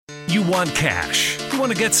You want cash. You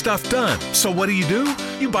want to get stuff done. So what do?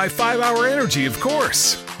 You buy 5-Hour Energy, of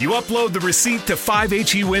course. You upload the receipt to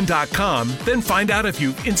 5hewin.com, then find out if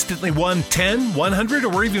you've instantly won $10,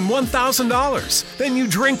 $100, or even $1,000. Then you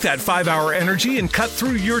drink that 5-Hour Energy and cut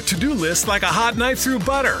through your to-do list like a hot knife through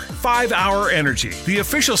butter. 5-Hour Energy, the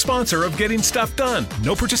official sponsor of Getting Stuff Done.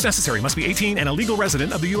 No purchase necessary. Must be 18 and a legal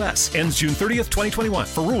resident of the U.S. Ends June 30th, 2021.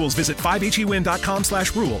 For rules, visit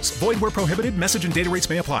 5hewin.com/rules. Void where prohibited. Message and data rates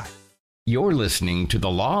may apply. You're listening to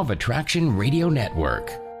the Law of Attraction Radio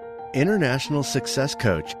Network. International success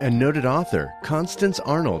coach and noted author Constance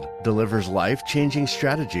Arnold delivers life-changing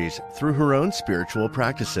strategies through her own spiritual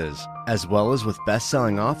practices, as well as with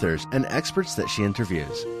best-selling authors and experts that she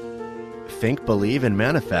interviews. Think, Believe, and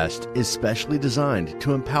Manifest is specially designed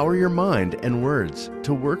to empower your mind and words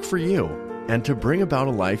to work for you and to bring about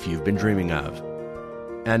a life you've been dreaming of.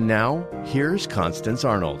 And now, here's Constance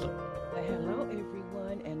Arnold.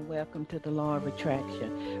 Welcome to the Law of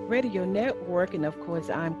Attraction Radio Network. And of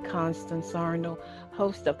course, I'm Constance Arnold,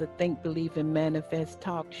 host of the Think, Believe, and Manifest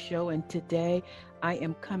talk show. And today I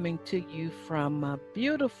am coming to you from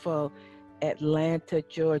beautiful Atlanta,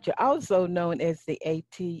 Georgia, also known as the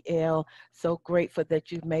ATL. So grateful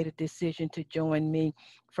that you've made a decision to join me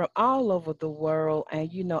from all over the world.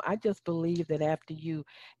 And, you know, I just believe that after you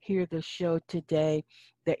hear the show today,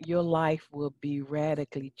 that your life will be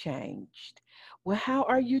radically changed. Well, how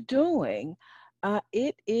are you doing?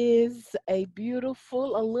 It is a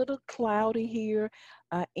little cloudy here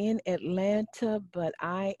in Atlanta, but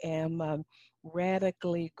I am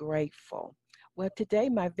radically grateful. Well, today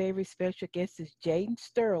my very special guest is Jaden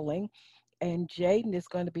Sterling, and Jaden is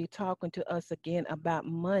going to be talking to us again about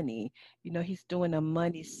money. You know, he's doing a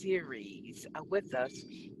money series with us.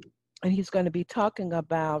 And he's going to be talking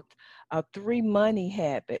about 3 money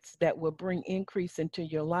habits that will bring increase into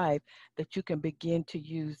your life that you can begin to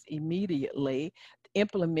use immediately,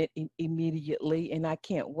 implement immediately. And I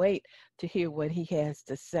can't wait to hear what he has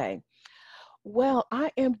to say. Well,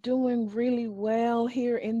 I am doing really well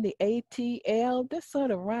here in the ATL. This sort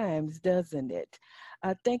of rhymes, doesn't it?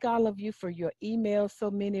 Thank all of you for your emails. So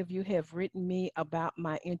many of you have written me about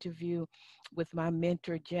my interview with my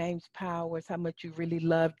mentor, James Powers, how much you really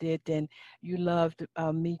loved it, and you loved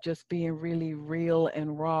me just being really real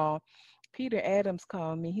and raw. Peter Adams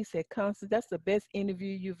called me. He said, Constance, that's the best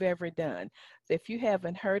interview you've ever done. So if you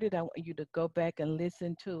haven't heard it, I want you to go back and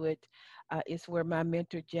listen to it. It's where my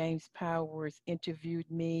mentor, James Powers, interviewed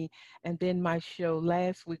me. And then my show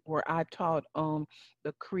last week where I taught on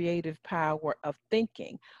the creative power of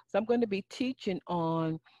thinking. So I'm going to be teaching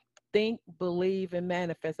on Think, Believe, and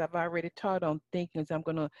Manifest. I've already taught on thinking, so I'm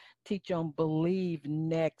going to teach on believe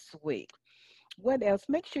next week. What else?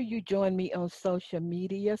 Make sure you join me on social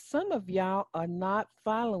media. Some of y'all are not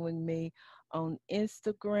following me on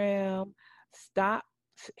Instagram.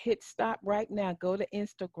 Hit stop right now. Go to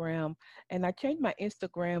Instagram. And I changed my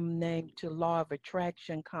Instagram name to Law of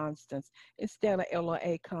Attraction Constance instead of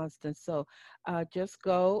LOA Constance. So just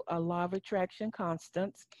go Law of Attraction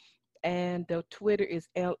Constance. And the Twitter is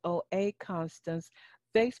LOA Constance.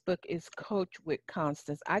 Facebook is Coach with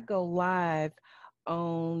Constance. I go live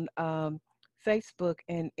on Facebook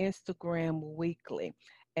and Instagram weekly.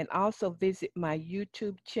 And also visit my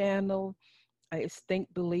YouTube channel. It's Think,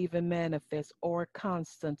 Believe, and Manifest, or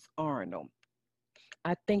Constance Arnold.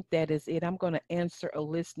 I think that is it. I'm going to answer a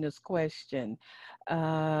listener's question.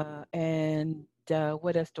 What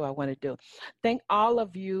else do I want to do? Thank all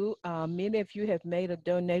of you. Many of you have made a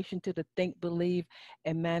donation to the Think, Believe,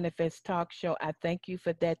 and Manifest talk show. I thank you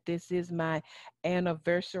for that. This is my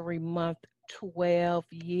anniversary month, 12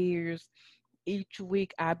 years. Each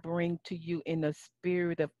week I bring to you in a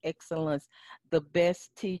spirit of excellence, the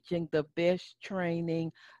best teaching, the best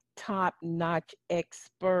training, top-notch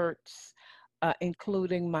experts,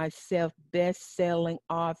 including myself, best-selling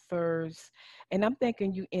authors. And I'm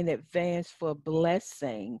thanking you in advance for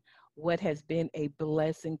blessing what has been a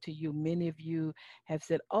blessing to you. Many of you have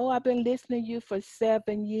said, oh, I've been listening to you for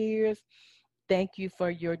 7 years. Thank you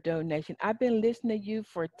for your donation. I've been listening to you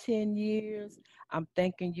for 10 years. I'm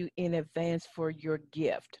thanking you in advance for your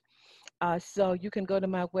gift. So you can go to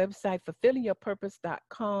my website,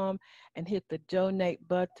 fulfillingyourpurpose.com, and hit the donate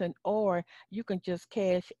button, or you can just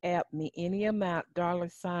cash app me any amount,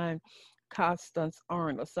 $ Constance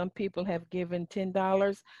Arnold. Some people have given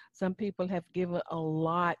 $10. Some people have given a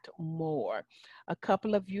lot more. A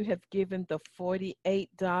couple of you have given the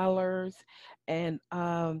 $48, and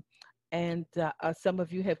some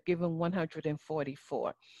of you have given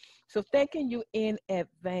 $144. So thanking you in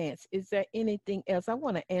advance. Is there anything else? I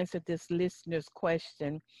want to answer this listener's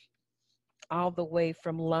question all the way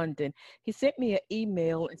from London. He sent me an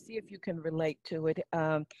email and see if you can relate to it.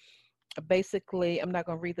 Basically, I'm not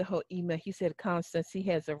going to read the whole email. He said, Constance, he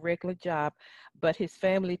has a regular job, but his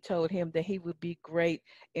family told him that he would be great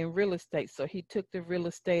in real estate. So he took the real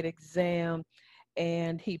estate exam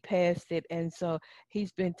and he passed it. And so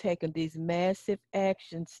he's been taking these massive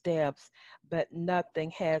action steps, but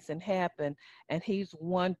nothing hasn't happened. And he's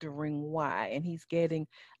wondering why. And he's getting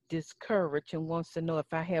discouraged and wants to know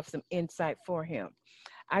if I have some insight for him.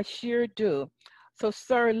 I sure do. So,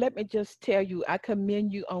 sir, let me just tell you, I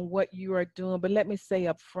commend you on what you are doing, but let me say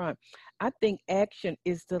up front, I think action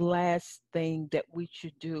is the last thing that we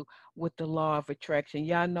should do with the law of attraction.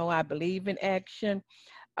 Y'all know I believe in action.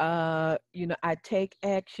 I take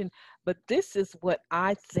action, but this is what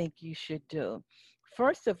I think you should do.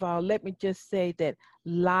 First of all, let me just say that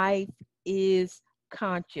life is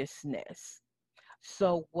consciousness.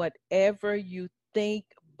 So whatever you think,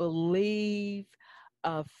 believe,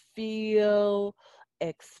 uh, feel,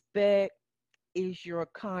 expect is your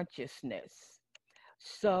consciousness.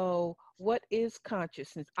 So, what is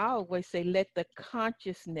consciousness? I always say, let the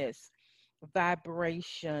consciousness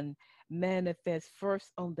vibration manifest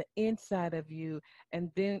first on the inside of you,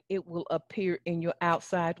 and then it will appear in your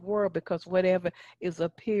outside world, because whatever is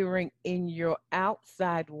appearing in your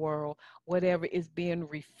outside world, whatever is being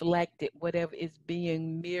reflected, whatever is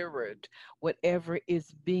being mirrored, whatever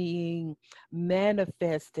is being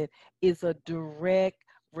manifested is a direct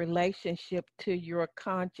relationship to your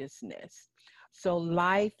consciousness. So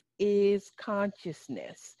life is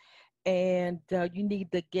consciousness, and you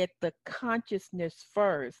need to get the consciousness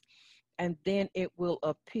first, and then it will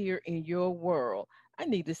appear in your world. I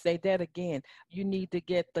need to say that again. You need to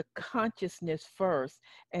get the consciousness first,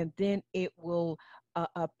 and then it will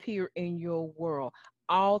appear in your world.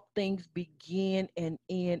 All things begin and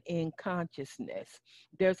end in consciousness.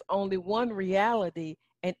 There's only one reality,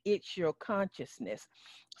 and it's your consciousness.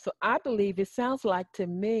 So I believe it sounds like to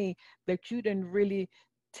me that you didn't really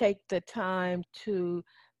take the time to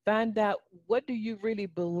find out what do you really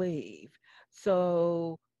believe.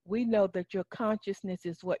 So we know that your consciousness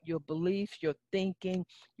is what your beliefs, your thinking,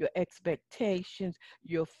 your expectations,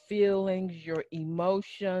 your feelings, your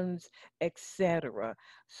emotions, etc.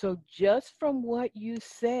 So just from what you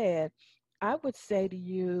said, I would say to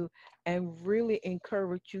you and really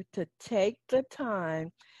encourage you to take the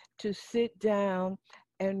time to sit down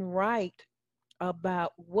and write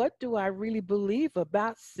about what do I really believe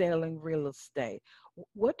about selling real estate?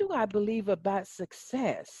 What do I believe about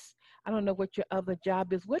success? I don't know what your other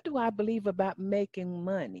job is. What do I believe about making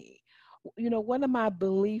money? What are my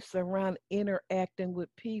beliefs around interacting with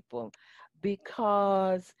people?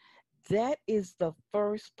 Because that is the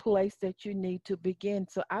first place that you need to begin.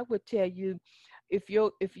 So I would tell you, if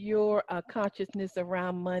your consciousness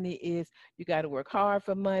around money is you got to work hard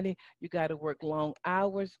for money, you got to work long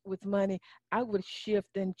hours with money, I would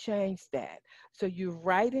shift and change that. So you're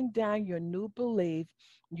writing down your new belief,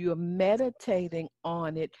 you're meditating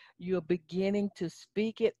on it, you're beginning to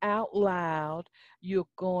speak it out loud, you're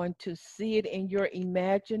going to see it in your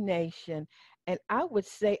imagination. And I would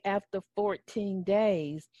say after 14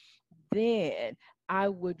 days, then I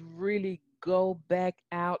would really go back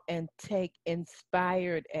out and take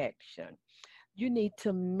inspired action. You need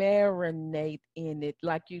to marinate in it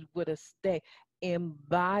like you would a steak,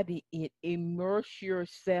 embody it, immerse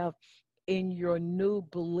yourself in your new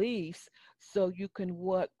beliefs so you can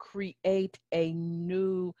what create a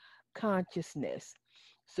new consciousness.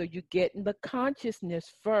 So you get in the consciousness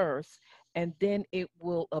first, and then it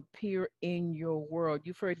will appear in your world.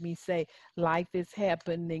 You've heard me say life is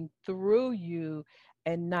happening through you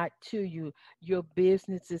and not to you. Your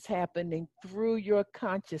business is happening through your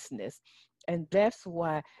consciousness. And that's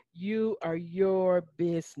why you are your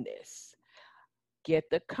business. Get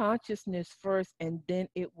the consciousness first, and then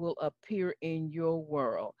it will appear in your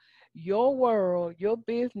world. Your world, your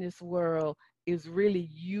business world is really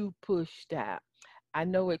you pushed out. I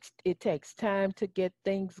know it takes time to get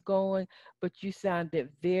things going, but you sounded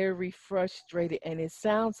very frustrated, and it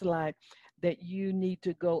sounds like that you need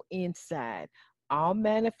to go inside. All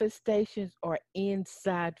manifestations are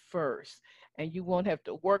inside first, and you won't have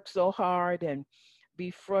to work so hard and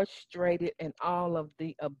be frustrated and all of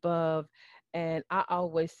the above. And I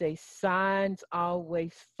always say signs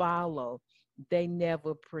always follow, they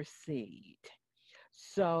never precede.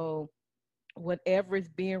 So whatever is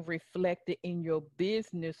being reflected in your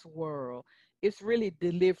business world, it's really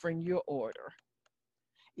delivering your order.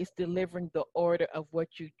 It's delivering the order of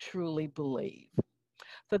what you truly believe.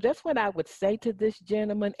 So that's what I would say to this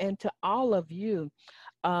gentleman and to all of you.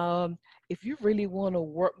 Um, if you really want to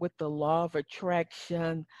work with the law of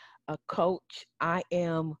attraction, a coach. I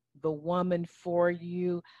am the woman for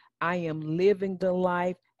you. I am living the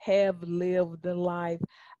life, have lived the life.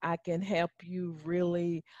 I can help you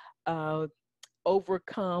really uh,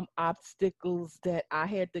 overcome obstacles that I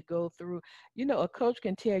had to go through. You know, a coach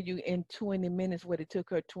can tell you in 20 minutes what it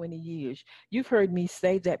took her 20 years. You've heard me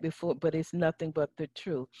say that before, but it's nothing but the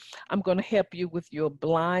truth. I'm going to help you with your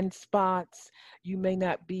blind spots. You may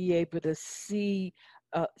not be able to see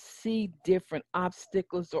different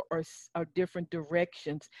obstacles or different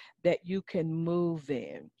directions that you can move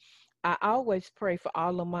in. I always pray for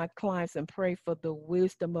all of my clients and pray for the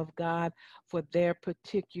wisdom of God for their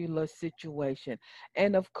particular situation.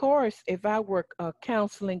 And of course, if I were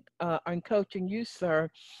counseling and coaching you, sir,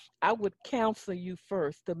 I would counsel you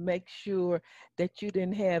first to make sure that you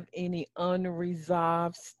didn't have any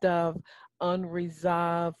unresolved stuff,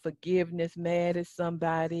 unresolved forgiveness, mad at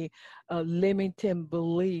somebody, limiting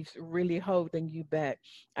beliefs really holding you back.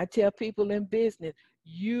 I tell people in business,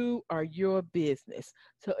 you are your business.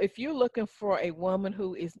 So if you're looking for a woman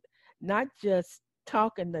who is not just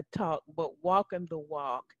talking the talk, but walking the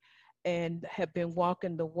walk and have been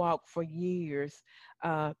walking the walk for years,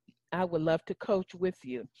 I would love to coach with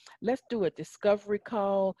you. Let's do a discovery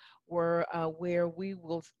call where we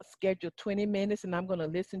will schedule 20 minutes and I'm going to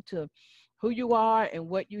listen to who you are and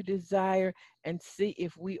what you desire and see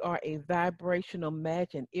if we are a vibrational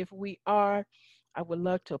match. And if we are, I would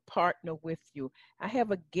love to partner with you. I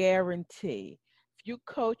have a guarantee. If you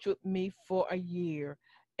coach with me for a year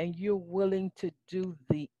and you're willing to do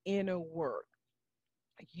the inner work,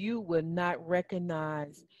 you will not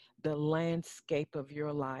recognize the landscape of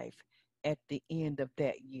your life at the end of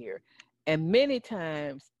that year. And many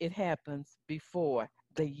times it happens before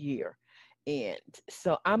the year ends.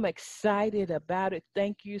 So I'm excited about it.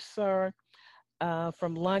 Thank you, sir,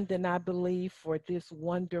 from London, I believe, for this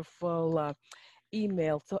wonderful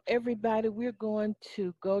email. So, everybody, we're going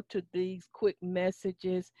to go to these quick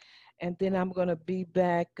messages, and then I'm going to be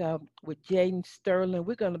back with Jaden Sterling.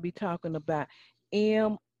 We're going to be talking about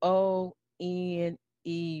MONEY,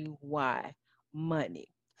 money.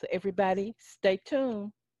 So, everybody, stay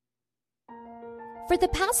tuned. For the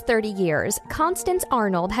past 30 years, Constance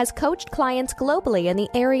Arnold has coached clients globally in the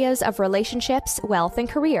areas of relationships, wealth, and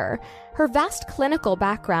career. Her vast clinical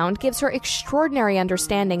background gives her extraordinary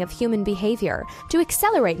understanding of human behavior to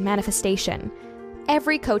accelerate manifestation.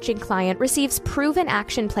 Every coaching client receives proven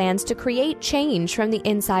action plans to create change from the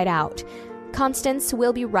inside out. Constance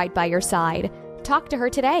will be right by your side. Talk to her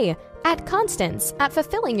today at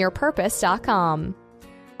Constance@fulfillingyourpurpose.com.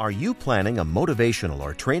 Are you planning a motivational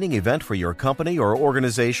or training event for your company or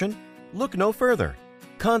organization? Look no further.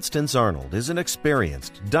 Constance Arnold is an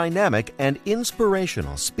experienced, dynamic, and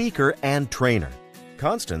inspirational speaker and trainer.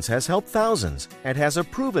 Constance has helped thousands and has a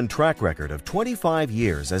proven track record of 25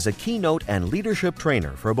 years as a keynote and leadership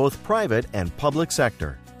trainer for both private and public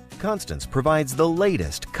sector. Constance provides the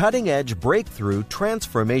latest cutting-edge breakthrough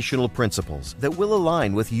transformational principles that will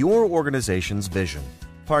align with your organization's vision.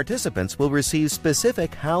 Participants will receive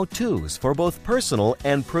specific how-tos for both personal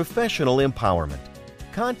and professional empowerment.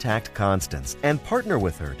 Contact Constance and partner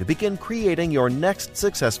with her to begin creating your next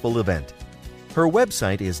successful event. Her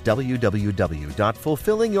website is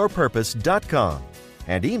www.fulfillingyourpurpose.com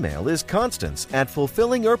and email is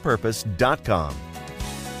constance@fulfillingyourpurpose.com.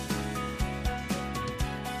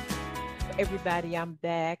 Everybody, I'm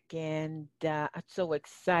back and I'm so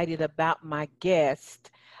excited about my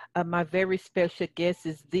guest. My very special guest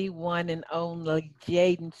is the one and only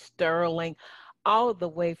Jaden Sterling, all the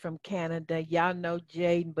way from Canada. Y'all know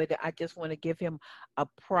Jaden, but I just want to give him a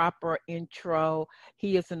proper intro.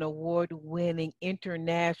 He is an award-winning,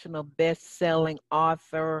 international best-selling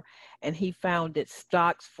author, and he founded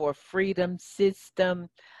Stocks for Freedom System.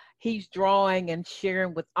 He's drawing and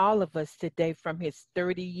sharing with all of us today from his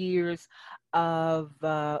 30 years of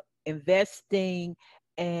investing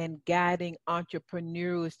and guiding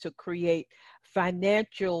entrepreneurs to create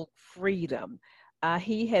financial freedom.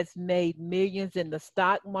 He has made millions in the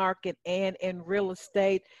stock market and in real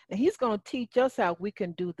estate, and he's going to teach us how we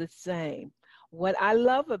can do the same. What I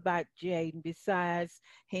love about Jaden, besides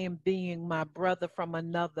him being my brother from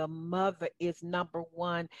another mother, is number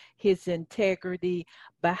one, his integrity,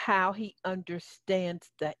 but how he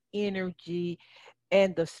understands the energy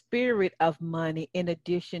and the spirit of money in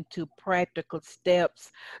addition to practical steps.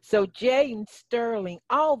 So Jaden Sterling,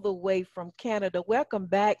 all the way from Canada, welcome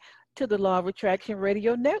back to the Law of Attraction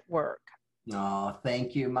Radio Network. Oh,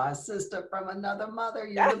 thank you, my sister from another mother.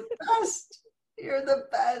 You're the best. You're the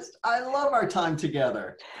best. I love our time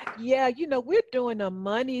together. Yeah, we're doing a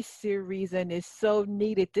money series and it's so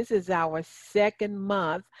needed. This is our second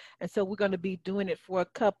month. And so we're going to be doing it for a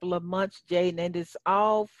couple of months, Jaden. And it's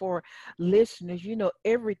all for listeners.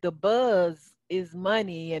 The buzz is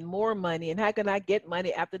money and more money. And how can I get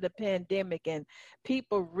money after the pandemic? And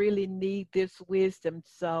people really need this wisdom.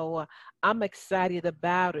 So I'm excited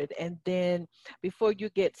about it. And then before you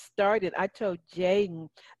get started, I told Jaden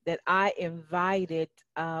that I invited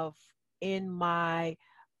in March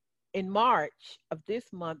of this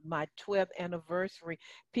month, my 12th anniversary,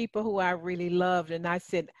 people who I really loved. And I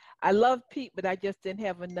said, I love Pete, but I just didn't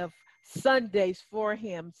have enough Sundays for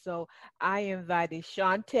him. So I invited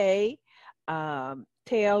Shantae,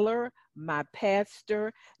 Taylor, my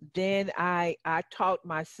pastor. Then I taught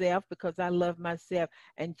myself because I love myself.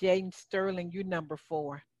 And Jaden Sterling, you number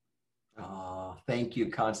 4. Oh, thank you,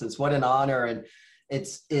 Constance. What an honor. And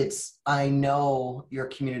I know your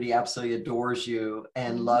community absolutely adores you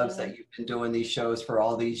and loves that you've been doing these shows for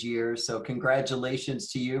all these years. So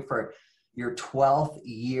congratulations to you for your 12th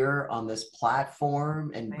year on this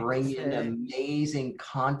platform and bringing in amazing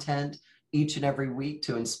content each and every week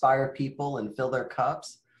to inspire people and fill their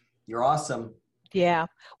cups. You're awesome. Yeah.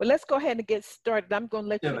 Well, let's go ahead and get started. I'm going to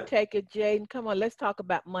let you take it, Jaden. Come on, let's talk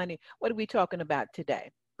about money. What are we talking about today?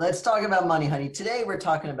 Let's talk about money, honey. Today, we're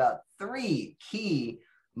talking about 3 key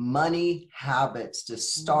money habits to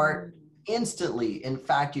start instantly. In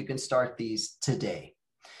fact, you can start these today.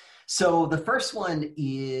 So the first one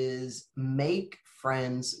is make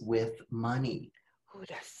friends with money. Oh,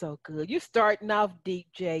 that's so good. You're starting off deep,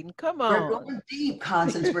 Jaden. Come on. We're going deep,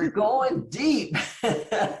 Constance. We're going deep.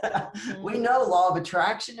 We know law of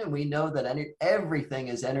attraction, and we know that everything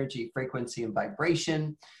is energy, frequency, and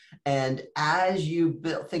vibration. And as you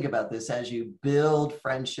build, think about this, as you build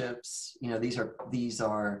friendships, these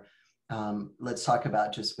are let's talk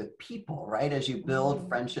about just with people, right? As you build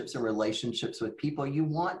friendships and relationships with people, you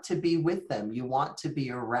want to be with them. You want to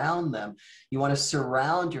be around them. You want to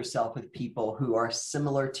surround yourself with people who are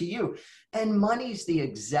similar to you. And money's the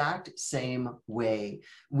exact same way.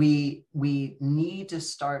 We need to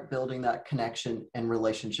start building that connection and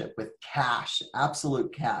relationship with cash,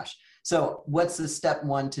 absolute cash. So what's the step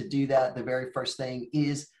 1 to do that? The very first thing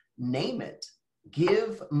is name it.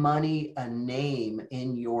 Give money a name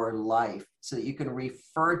in your life so that you can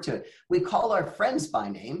refer to it. We call our friends by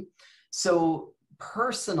name. So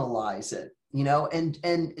personalize it,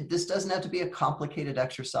 and this doesn't have to be a complicated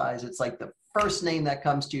exercise. It's like the first name that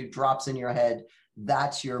comes to you, drops in your head.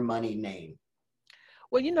 That's your money name.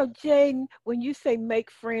 Well, Jaden, when you say make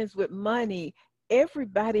friends with money,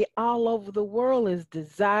 everybody all over the world is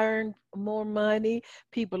desiring more money.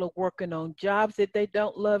 People are working on jobs that they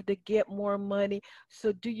don't love to get more money.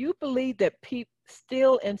 So do you believe that people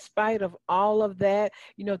still, in spite of all of that,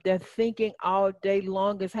 they're thinking all day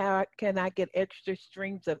long is how can I get extra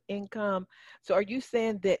streams of income? So are you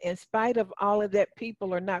saying that in spite of all of that,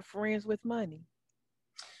 people are not friends with money?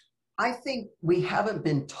 I think we haven't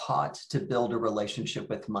been taught to build a relationship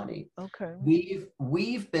with money. Okay.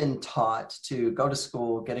 We've been taught to go to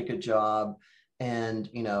school, get a good job, and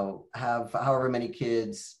have however many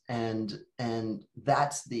kids, and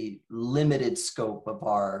that's the limited scope of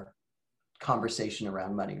our conversation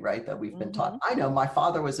around money, right? That we've been taught. I know my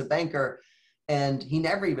father was a banker and he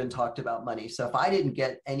never even talked about money. So if I didn't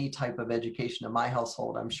get any type of education in my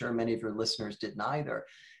household, I'm sure many of your listeners didn't either.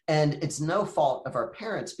 And it's no fault of our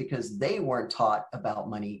parents because they weren't taught about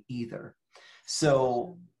money either.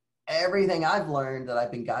 So everything I've learned that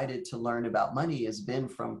I've been guided to learn about money has been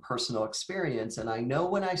from personal experience. And I know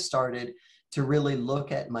when I started to really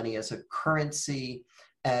look at money as a currency,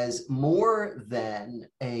 as more than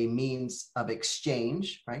a means of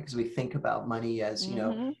exchange, right? Because we think about money as,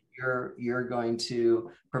 you're going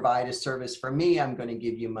to provide a service for me, I'm going to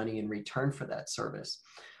give you money in return for that service.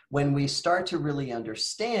 When we start to really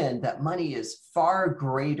understand that money is far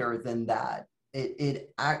greater than that,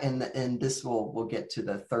 and this we'll get to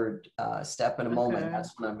the third step in a moment.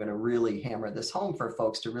 That's when I'm going to really hammer this home for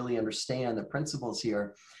folks to really understand the principles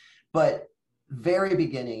here. But very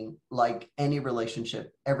beginning, like any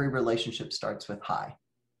relationship, every relationship starts with hi,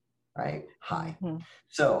 right? Hi.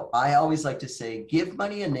 So I always like to say, give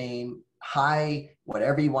money a name, hi,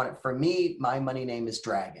 whatever you want it. For me, my money name is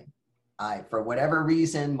Dragon. For whatever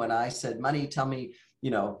reason, when I said money, tell me,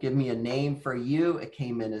 give me a name for you, it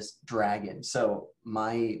came in as Dragon. So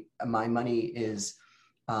my money is,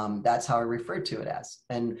 that's how I refer to it as.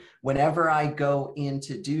 And whenever I go in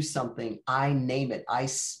to do something, I name it, I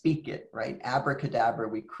speak it, right? Abracadabra,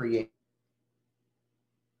 we create.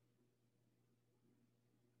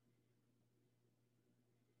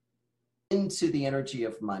 into the energy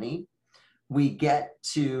of money, we get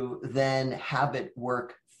to then have it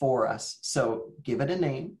work for us. So give it a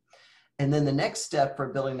name. And then the next step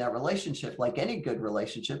for building that relationship, like any good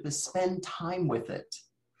relationship, is spend time with it.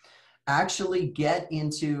 Actually get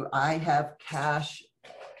into, I have cash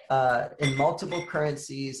in multiple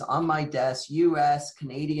currencies on my desk, US,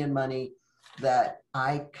 Canadian money, that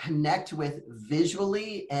I connect with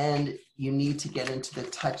visually, and you need to get into the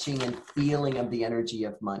touching and feeling of the energy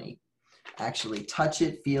of money. Actually touch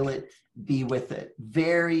it, feel it, be with it.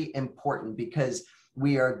 Very important, because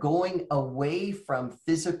we are going away from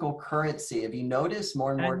physical currency. Have you noticed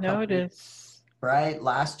more and more companies, right?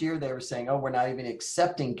 Last year they were saying, oh, we're not even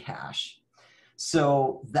accepting cash.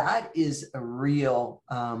 So that is a real,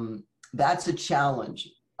 that's a challenge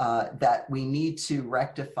that we need to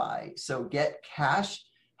rectify. So get cash,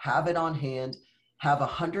 have it on hand, have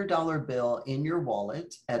 $100 bill in your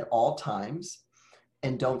wallet at all times,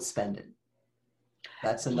 and don't spend it.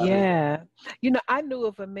 That's another Yeah. You know, I knew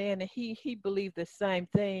of a man and he believed the same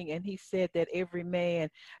thing. And he said that every man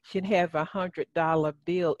should have $100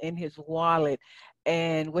 bill in his wallet.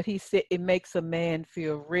 And what he said, it makes a man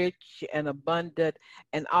feel rich and abundant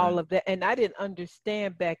and all of that. And I didn't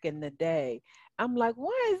understand back in the day. I'm like,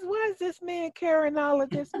 why is this man carrying all of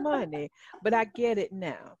this money? But I get it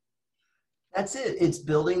now. That's it. It's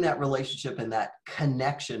building that relationship and that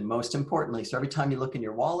connection, most importantly. So every time you look in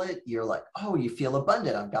your wallet, you're like, oh, you feel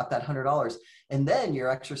abundant. I've got that $100. And then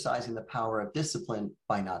you're exercising the power of discipline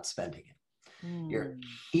by not spending it. You're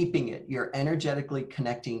keeping it. You're energetically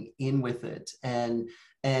connecting in with it. And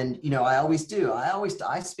you know, I always do.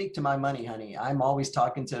 I speak to my money, honey. I'm always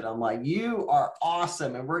talking to it. I'm like, you are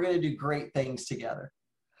awesome, and we're going to do great things together.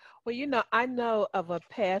 Well, you know, I know of a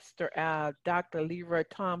pastor, Dr. Leroy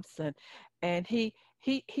Thompson, and he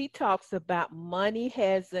talks about money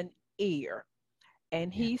has an ear,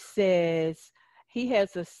 and he says he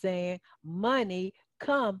has a saying, "Money,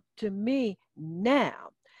 come to me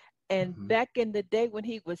now." And back in the day when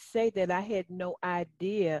he would say that, I had no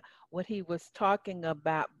idea what he was talking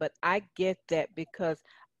about, but I get that because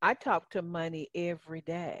I talk to money every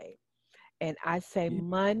day, and I say,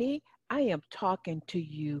 money, I am talking to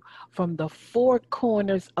you from the four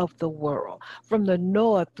corners of the world, from the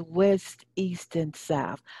north, west, east, and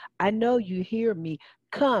south. I know you hear me.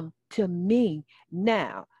 Come to me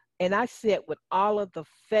now. And I say it with all of the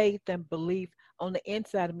faith and belief on the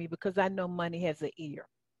inside of me, because I know money has an ear.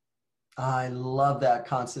 I love that,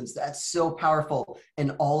 Constance. That's so powerful.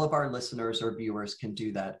 And all of our listeners or viewers can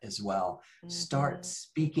do that as well. Start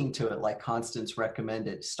speaking to it like Constance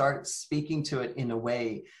recommended. Start speaking to it in a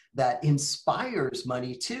way that inspires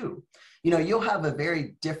money too. You know, you'll have a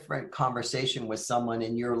very different conversation with someone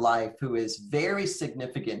in your life who is very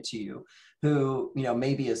significant to you, who, you know,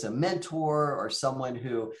 maybe is a mentor or someone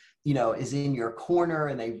who, you know, is in your corner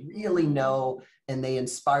and they really know and they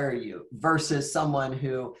inspire you, versus someone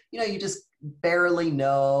who, you know, you just barely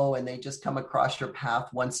know and they just come across your path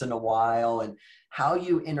once in a while. And how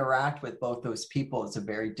you interact with both those people is a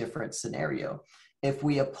very different scenario. If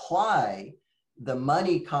we apply the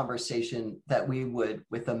money conversation that we would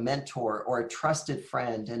with a mentor or a trusted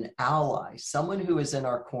friend, an ally, someone who is in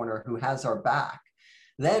our corner, who has our back,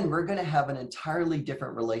 then we're going to have an entirely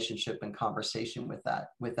different relationship and conversation with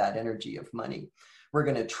that energy of money. We're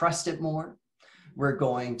going to trust it more. We're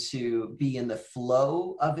going to be in the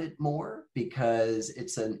flow of it more, because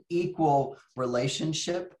it's an equal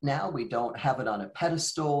relationship now. We don't have it on a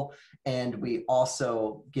pedestal, and we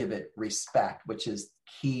also give it respect, which is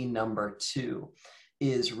key number 2,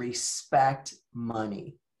 is respect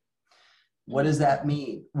money. What does that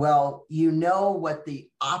mean? Well, you know what the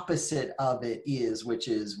opposite of it is, which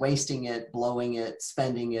is wasting it, blowing it,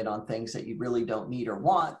 spending it on things that you really don't need or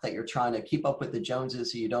want, that you're trying to keep up with the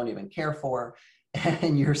Joneses who you don't even care for,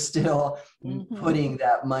 and you're still putting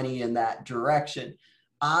that money in that direction.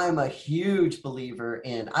 I'm a huge believer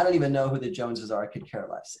in, I don't even know who the Joneses are. I could care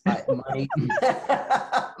less.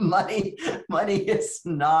 Money is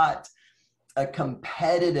not a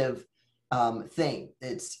competitive thing.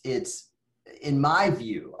 It's in my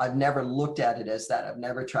view, I've never looked at it as that. I've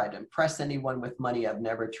never tried to impress anyone with money. I've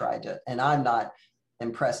never tried to, and I'm not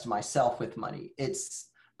impressed myself with money.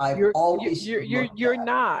 You're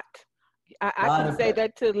not. I can say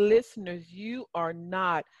that to listeners. You are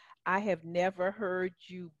not. I have never heard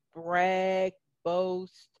you brag,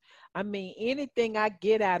 boast. I mean, anything I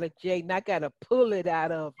get out of Jaden, I got to pull it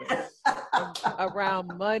out of him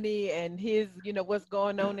around money and his, you know, what's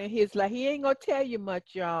going on in his life. He ain't going to tell you much,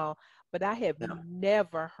 y'all, but I have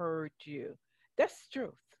never heard you. That's the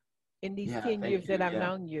truth in these 10 years that I've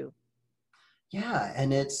known you. Yeah.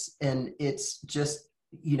 And it's just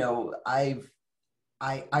you know, I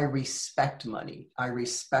respect money. I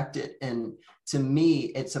respect it. And to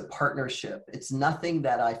me, it's a partnership. It's nothing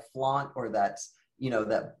that I flaunt or that's, you know,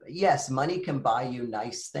 that yes, money can buy you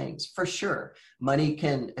nice things for sure. Money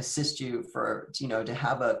can assist you for, you know, to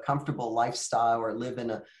have a comfortable lifestyle or live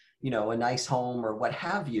in a, you know, a nice home or what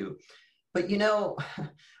have you. But, you know,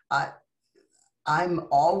 I'm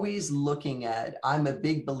always looking at, I'm a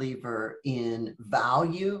big believer in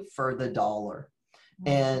value for the dollar.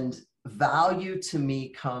 And value to me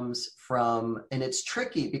comes from, and it's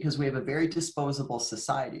tricky because we have a very disposable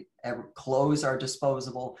society. Clothes are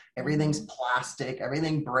disposable, everything's plastic,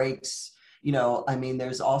 everything breaks. You know, I mean,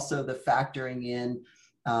 there's also the factoring in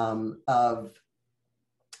of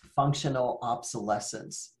functional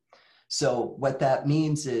obsolescence. So what that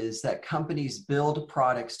means is that companies build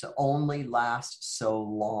products to only last so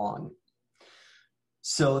long.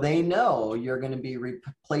 So they know you're going to be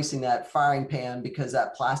replacing that frying pan because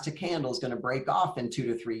that plastic handle is going to break off in 2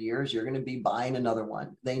 to 3 years. You're going to be buying another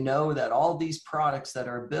one. They know that all these products that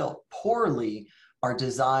are built poorly are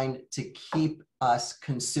designed to keep us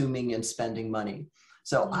consuming and spending money.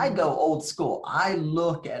 So I go old school. I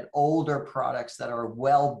look at older products that are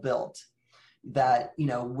well built, that, you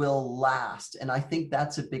know, will last. And I think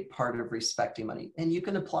that's a big part of respecting money. And you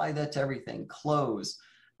can apply that to everything, clothes,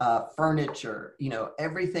 furniture, you know,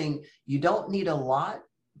 everything. You don't need a lot,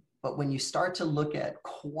 but when you start to look at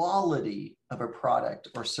quality of a product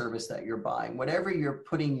or service that you're buying, whatever you're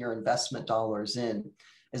putting your investment dollars in,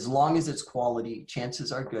 as long as it's quality,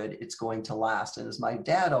 chances are good it's going to last. And as my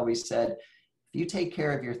dad always said, if you take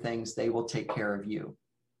care of your things, they will take care of you.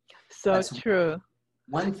 So that's true.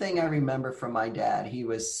 One thing I remember from my dad, he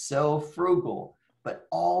was so frugal, but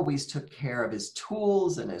always took care of his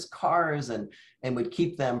tools and his cars and would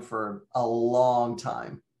keep them for a long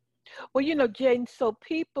time. Well, you know, Jaden, so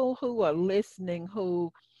people who are listening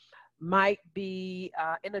who might be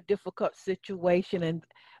in a difficult situation. And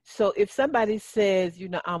so if somebody says, you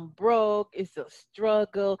know, I'm broke, it's a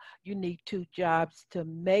struggle, you need 2 jobs to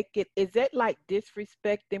make it, is that like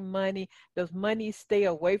disrespecting money? Does money stay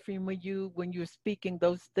away from you when you're speaking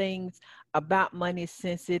those things about money,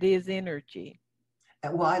 since it is energy?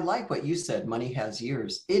 And well, I like what you said, money has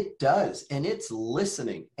ears. It does. And it's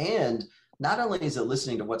listening. And not only is it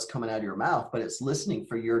listening to what's coming out of your mouth, but it's listening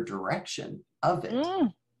for your direction of it.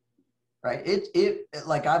 Right. It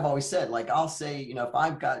like I've always said, like I'll say, you know, if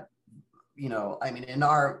I've got, you know, I mean, in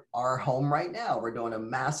our home right now, we're doing a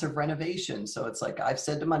massive renovation. So it's like I've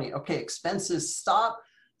said to money, okay, expenses stop,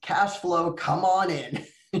 cash flow, come on in.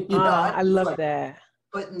 You know, I love like that.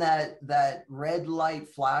 Putting that red light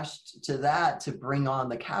flashed to that to bring on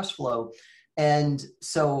the cash flow. And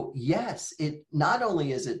so, yes, it not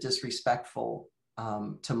only is it disrespectful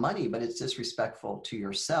to money, but it's disrespectful to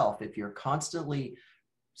yourself if you're constantly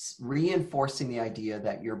reinforcing the idea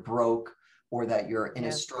that you're broke or that you're in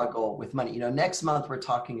a struggle with money. You know, next month we're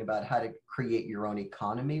talking about how to create your own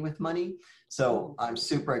economy with money. So I'm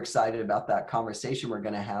super excited about that conversation we're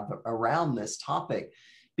going to have around this topic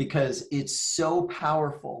because it's so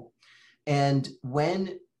powerful. And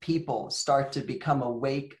when people start to become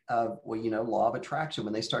awake of, well, you know, law of attraction,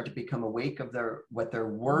 when they start to become awake of what their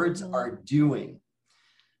words are doing,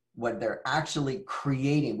 what they're actually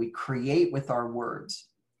creating, we create with our words.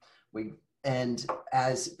 And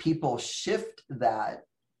as people shift that,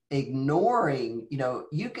 ignoring, you know,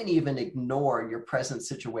 you can even ignore your present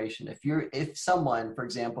situation. If someone, for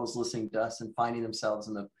example, is listening to us and finding themselves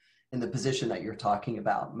in the position that you're talking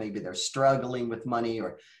about, maybe they're struggling with money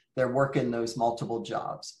or they're working those multiple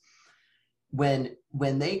jobs. When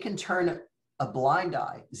they can turn a blind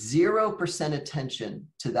eye, 0% attention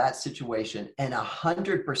to that situation and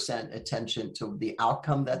 100% attention to the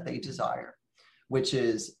outcome that they desire, which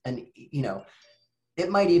is, you know, it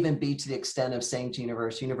might even be to the extent of saying to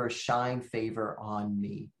universe, shine favor on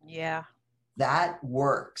me. Yeah. That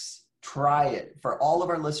works. Try it. For all of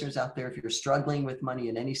our listeners out there, if you're struggling with money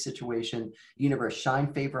in any situation, universe,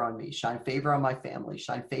 shine favor on me, shine favor on my family,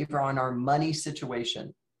 shine favor on our money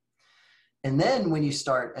situation. And then when you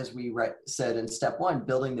start, as we said in step 1,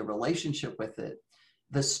 building the relationship with it,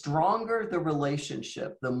 the stronger the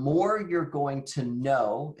relationship, the more you're going to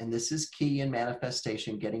know, and this is key in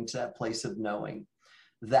manifestation, getting to that place of knowing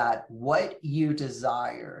that what you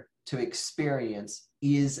desire to experience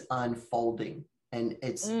is unfolding. And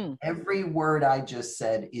it's every word I just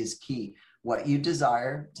said is key. What you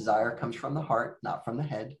desire comes from the heart, not from the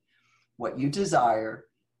head. What you desire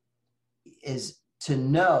is to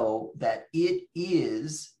know that it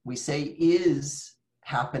is, we say is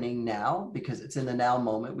happening now because it's in the now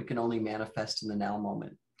moment. We can only manifest in the now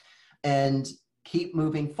moment. And keep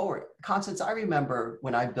moving forward. Constance, I remember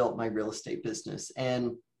when I built my real estate business,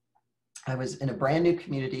 and I was in a brand new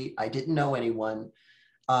community. I didn't know anyone.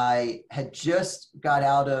 I had just got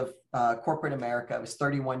out of corporate America. I was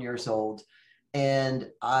 31 years old. And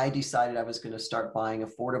I decided I was going to start buying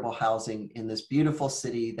affordable housing in this beautiful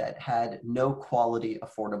city that had no quality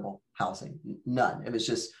affordable housing, none. It was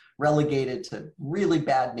just relegated to really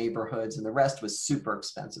bad neighborhoods, and the rest was super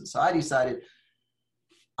expensive. So I decided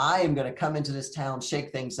I am going to come into this town,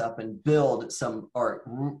 shake things up, and build some or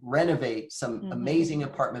renovate some amazing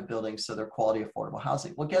apartment buildings so they're quality affordable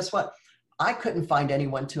housing. Well, guess what? I couldn't find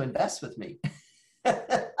anyone to invest with me.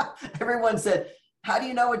 Everyone said, how do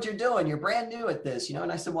you know what you're doing? You're brand new at this,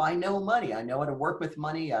 And I said, well, I know money. I know how to work with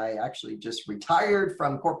money. I actually just retired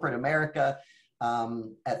from corporate America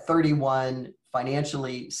at 31,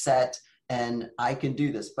 financially set, and I can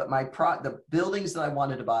do this. But the buildings that I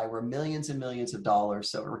wanted to buy were millions and millions of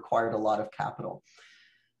dollars, so it required a lot of capital.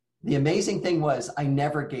 The amazing thing was I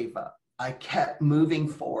never gave up. I kept moving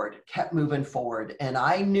forward, and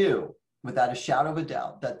I knew without a shadow of a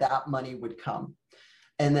doubt that that money would come.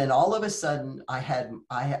 And then all of a sudden,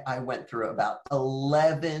 I went through about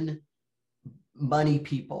 11 money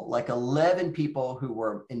people, like 11 people who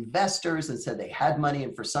were investors and said they had money,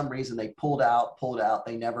 and for some reason they pulled out.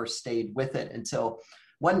 They never stayed with it until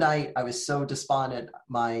one night I was so despondent.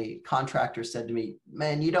 My contractor said to me,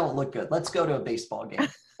 man, you don't look good. Let's go to a baseball game.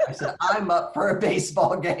 I said, I'm up for a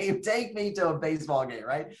baseball game. Take me to a baseball game,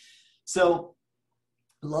 right? So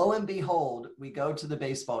lo and behold, we go to the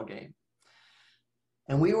baseball game.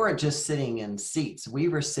 And we weren't just sitting in seats. We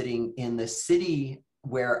were sitting in the city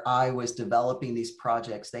where I was developing these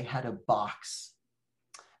projects. They had a box.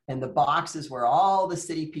 And the box is where all the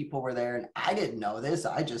city people were there. And I didn't know this.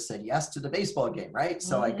 I just said yes to the baseball game, right?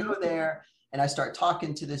 So I go there and I start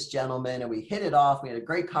talking to this gentleman, and we hit it off. We had a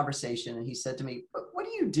great conversation. And he said to me, what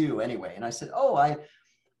do you do anyway? And I said,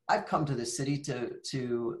 I've come to this city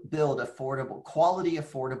to build quality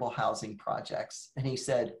affordable housing projects. And he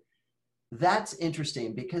said, that's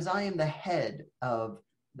interesting, because I am the head of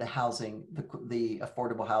the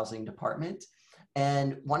affordable housing department.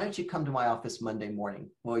 And why don't you come to my office Monday morning?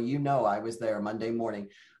 Well, I was there Monday morning.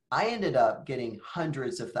 I ended up getting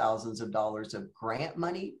hundreds of thousands of dollars of grant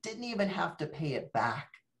money, didn't even have to pay it back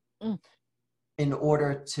in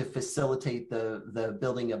order to facilitate the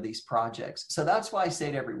building of these projects. So that's why I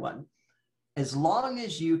say to everyone, as long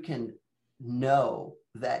as you can know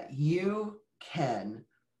that you can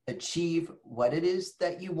achieve what it is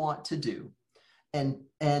that you want to do.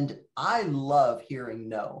 And I love hearing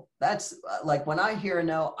no. That's like when I hear a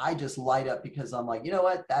no, I just light up, because I'm like, you know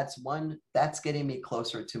what? That's getting me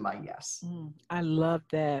closer to my yes. I love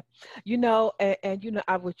that. And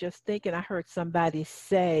I was just thinking, I heard somebody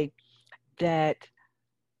say that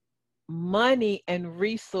money and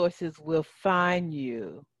resources will find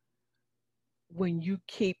you when you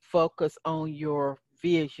keep focused on your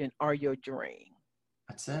vision or your dream.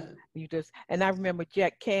 That's it. And I remember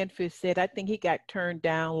Jack Canfield said, I think he got turned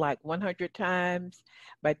down like 100 times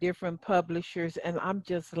by different publishers. And I'm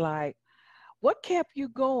just like, what kept you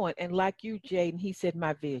going? And like you, Jaden, he said,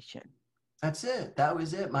 my vision. That's it. That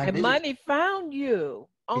was it. My and vision. Money found you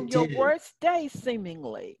on your worst day,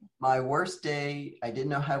 seemingly. My worst day, I didn't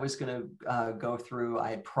know how I was going to go through. I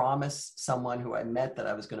had promised someone who I met that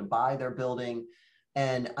I was going to buy their building.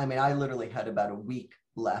 And I mean, I literally had about a week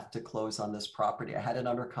left to close on this property. I had it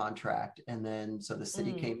under contract. And then, so the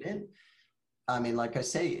city came in. I mean, like I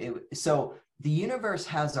say, so the universe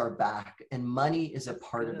has our back, and money is a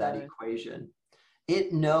part of that equation.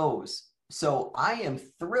 It knows. So I am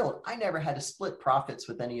thrilled. I never had to split profits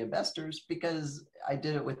with any investors, because I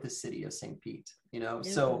did it with the city of St. Pete,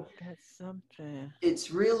 so that's something.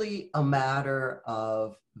 It's really a matter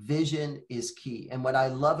of vision is key. And what I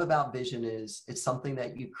love about vision is it's something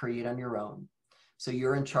that you create on your own. So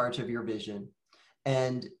you're in charge of your vision,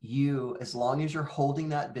 and as long as you're holding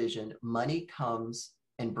that vision, money comes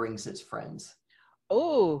and brings its friends.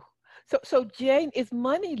 Oh, so Jane, is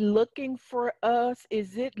money looking for us?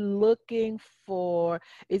 Is it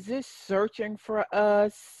searching for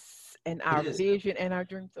us and our vision and our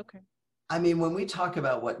dreams? Okay. I mean, when we talk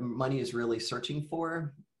about what money is really searching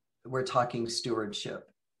for, we're talking stewardship.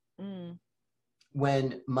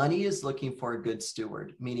 When money is looking for a good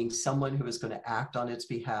steward, meaning someone who is going to act on its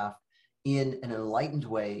behalf in an enlightened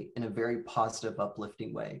way, in a very positive,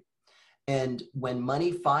 uplifting way. And when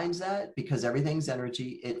money finds that, because everything's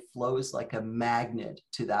energy, it flows like a magnet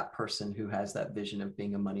to that person who has that vision of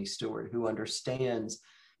being a money steward, who understands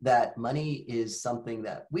that money is something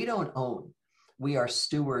that we don't own. We are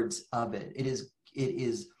stewards of it. It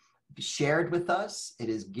is shared with us. It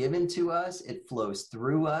is given to us. It flows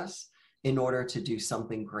through us in order to do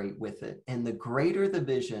something great with it. And the greater the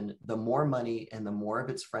vision, the more money and the more of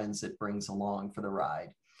its friends it brings along for the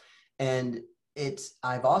ride. And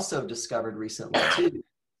I've also discovered recently too,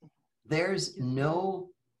 there's no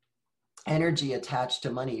energy attached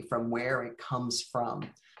to money from where it comes from.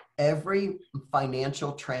 Every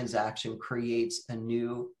financial transaction creates a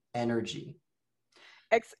new energy.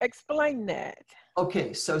 Explain that.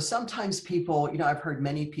 Okay, so sometimes people, I've heard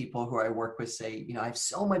many people who I work with say, I have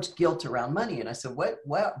so much guilt around money. And I said,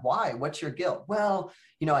 why? What's your guilt? Well,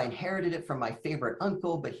 I inherited it from my favorite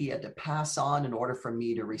uncle, but he had to pass on in order for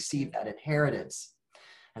me to receive that inheritance.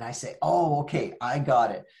 And I say, oh, okay, I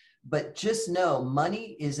got it. But just know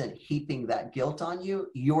money isn't heaping that guilt on you.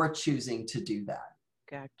 You're choosing to do that.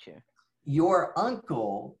 Gotcha. Your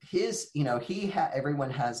uncle,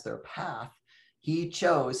 everyone has their path. He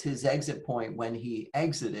chose his exit point when he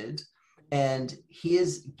exited, and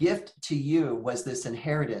his gift to you was this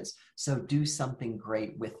inheritance. So do something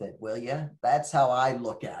great with it, will you? That's how I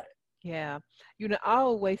look at it. Yeah. I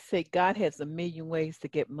always say God has a million ways to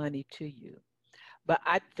get money to you. But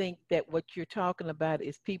I think that what you're talking about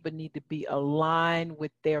is people need to be aligned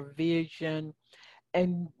with their vision,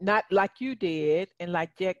 and not like you did and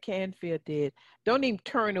like Jack Canfield did. Don't even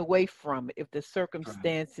turn away from it if the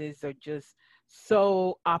circumstances are just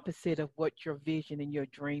so opposite of what your vision and your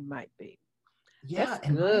dream might be. Yeah, that's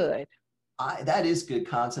good. That is good,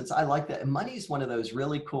 Constance. I like that. And money is one of those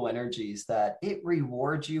really cool energies that it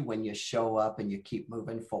rewards you when you show up and you keep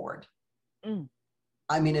moving forward.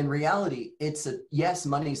 I mean, in reality,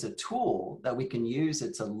 money's a tool that we can use.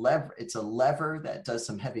 It's a lever that does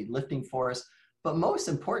some heavy lifting for us. But most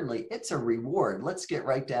importantly, it's a reward. Let's get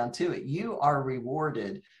right down to it. You are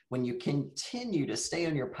rewarded when you continue to stay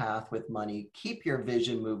on your path with money, keep your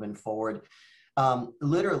vision moving forward,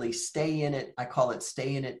 literally stay in it. I call it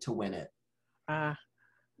stay in it to win it.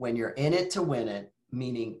 When you're in it to win it,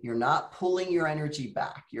 meaning you're not pulling your energy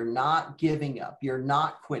back, you're not giving up, you're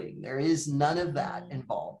not quitting. There is none of that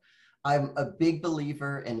involved. I'm a big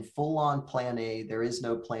believer in full-on plan A. There is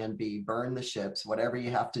no plan B. Burn the ships, whatever you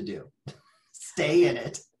have to do. Stay in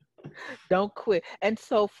it. Don't quit. And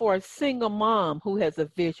so for a single mom who has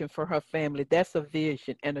a vision for her family, that's a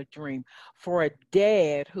vision and a dream. For a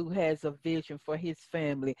dad who has a vision for his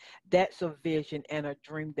family, that's a vision and a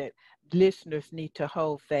dream that listeners need to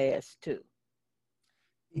hold fast to.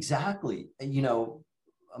 Exactly. A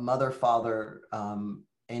mother, father,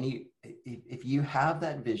 if you have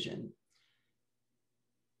that vision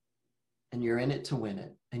and you're in it to win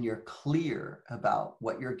it and you're clear about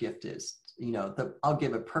what your gift is, I'll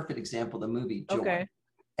give a perfect example, the movie Joy. Okay.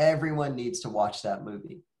 Everyone needs to watch that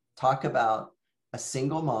movie. Talk about a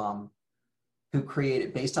single mom who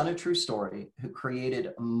created, based on a true story, who created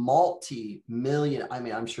a multi-million,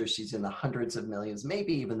 I'm sure she's in the hundreds of millions,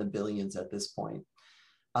 maybe even the billions at this point,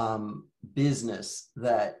 business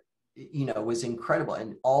that, was incredible.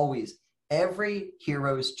 And always, every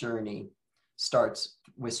hero's journey starts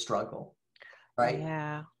with struggle, right?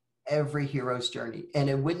 Yeah. Every hero's journey. And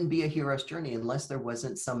it wouldn't be a hero's journey unless there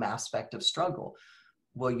wasn't some aspect of struggle.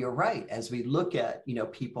 Well, you're right. As we look at,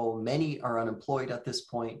 people, many are unemployed at this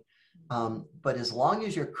point. But as long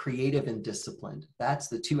as you're creative and disciplined, that's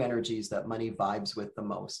the two energies that money vibes with the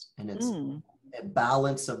most. And it's a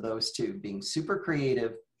balance of those two, being super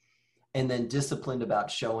creative and then disciplined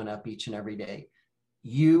about showing up each and every day.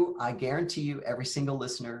 I guarantee you, every single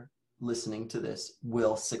listener listening to this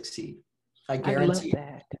will succeed. I guarantee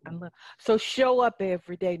that. So show up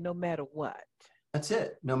every day, no matter what. That's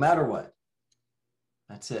it. No matter what.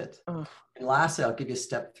 That's it. And lastly, I'll give you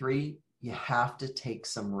step 3. You have to take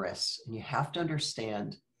some risks, and you have to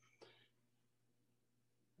understand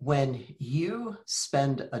when you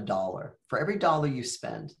spend $1, for every dollar you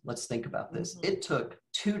spend, let's think about this. It took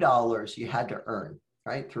 $2 you had to earn,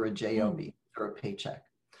 right? Through a job, through a paycheck.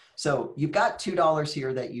 So you've got $2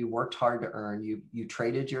 here that you worked hard to earn. You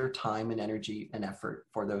traded your time and energy and effort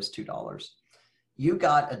for those $2. You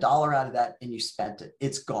got $1 out of that and you spent it.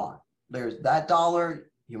 It's gone. There's that $1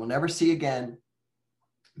 you will never see again.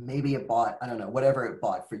 Maybe it bought, I don't know, whatever it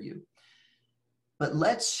bought for you. But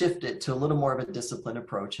let's shift it to a little more of a disciplined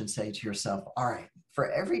approach and say to yourself, all right,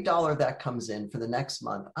 for every $1 that comes in for the next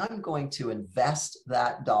month, I'm going to invest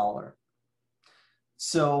that $1.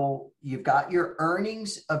 So you've got your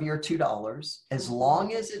earnings of your $2, as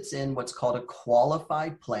long as it's in what's called a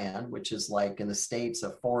qualified plan, which is like in the States,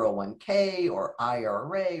 a 401k or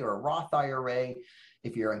IRA or Roth IRA.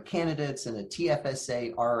 If you're in Canada, it's in a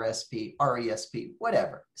TFSA, RRSP, RESP,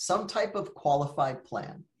 whatever, some type of qualified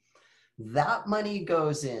plan. That money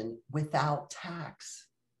goes in without tax.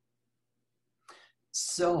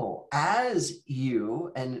 So as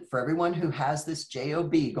you, and for everyone who has this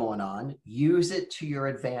JOB going on, use it to your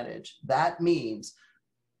advantage. That means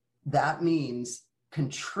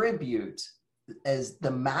contribute as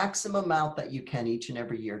the maximum amount that you can each and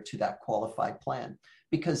every year to that qualified plan,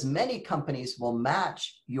 because many companies will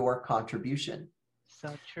match your contribution.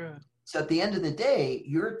 So true. So at the end of the day,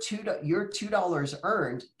 your $2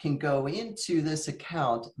 earned can go into this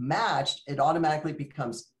account matched. It automatically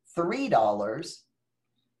becomes $3.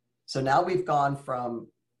 So now we've gone from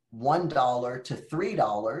 $1 to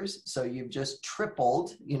 $3. So you've just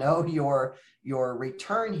tripled, your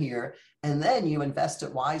return here. And then you invest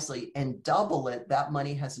it wisely and double it. That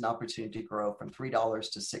money has an opportunity to grow from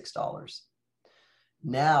 $3 to $6.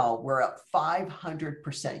 Now we're at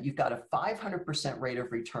 500%. You've got a 500% rate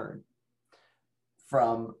of return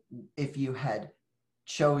from if you had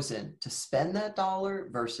chosen to spend that dollar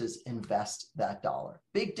versus invest that dollar.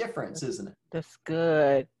 Big difference, isn't it? That's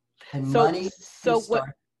good. And money to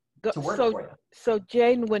work for you. So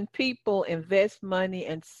Jaden, when people invest money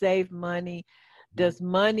and save money, does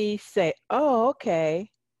money say, oh, okay,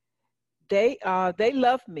 they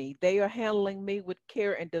love me, they are handling me with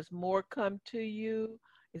care, and does more come to you?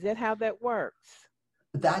 Is that how that works?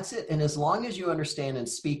 That's it. And as long as you understand and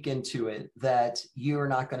speak into it that you're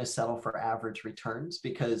not going to settle for average returns,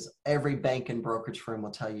 because every bank and brokerage firm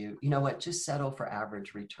will tell you, you know what, just settle for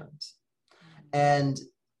average returns. And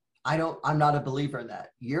I'm not a believer in that.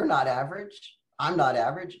 You're not average. I'm not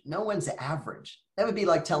average. No one's average. That would be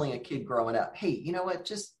like telling a kid growing up, hey, you know what,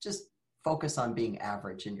 just focus on being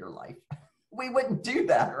average in your life. We wouldn't do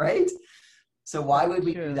that, right? So why would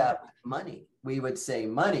we do that with money? We would say,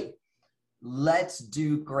 money, let's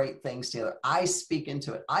do great things together. I speak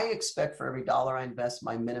into it. I expect for every dollar I invest,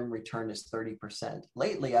 my minimum return is 30%.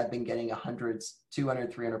 Lately, I've been getting 100,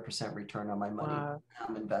 200, 300% return on my money. Wow.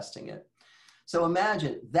 I'm investing it. So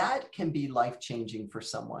imagine that can be life-changing for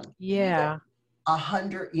someone. Yeah.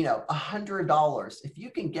 $100. If you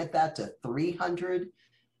can get that to 300,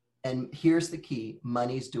 and here's the key,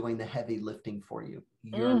 money's doing the heavy lifting for you.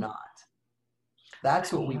 You're not.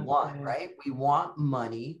 That's what we want, right? We want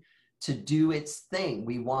money to do its thing.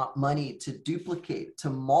 We want money to duplicate,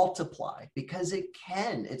 to multiply, because it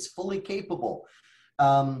can. It's fully capable.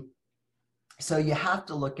 So you have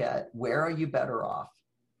to look at, where are you better off?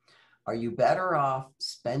 Are you better off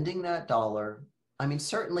spending that dollar? I mean,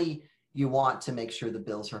 certainly you want to make sure the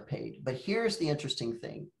bills are paid. But here's the interesting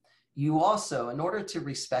thing. You also, in order to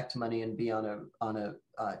respect money and be on a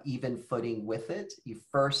even footing with it, you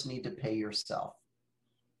first need to pay yourself.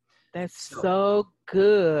 That's so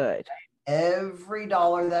good. Every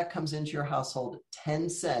dollar that comes into your household, 10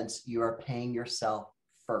 cents, you are paying yourself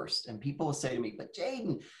first. And people will say to me, but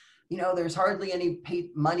Jaden, there's hardly any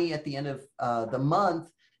paid money at the end of the month,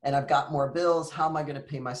 and I've got more bills. How am I going to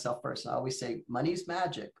pay myself first? And I always say, money's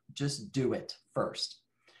magic. Just do it first.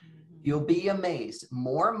 You'll be amazed.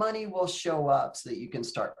 More money will show up so that you can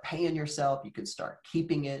start paying yourself. You can start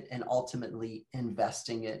keeping it and ultimately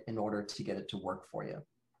investing it in order to get it to work for you.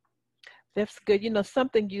 That's good.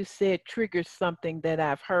 Something you said triggers something that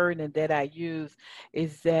I've heard and that I use,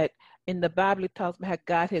 is that in the Bible, it talks about how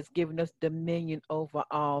God has given us dominion over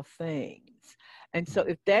all things. And so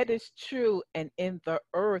if that is true, and in the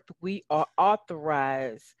earth, we are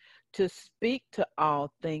authorized to speak to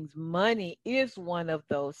all things, money is one of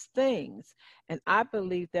those things. And I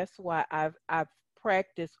believe that's why I've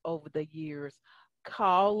practiced over the years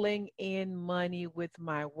calling in money with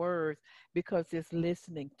my words, because it's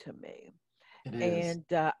listening to me. It is.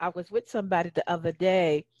 And I was with somebody the other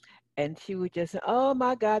day, and she was just saying, oh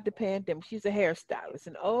my God, the pandemic. She's a hairstylist,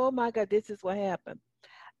 and oh my God, this is what happened.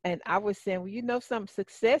 And I was saying, well, some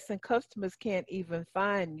success and customers can't even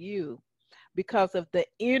find you because of the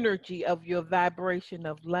energy of your vibration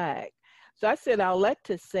of lack. So I said, I'll let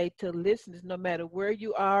to say to listeners, no matter where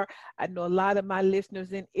you are, I know a lot of my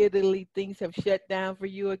listeners in Italy, things have shut down for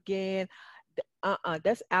you again.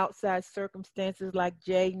 That's outside circumstances, like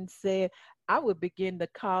Jaden said. I would begin to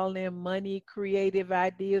call in money, creative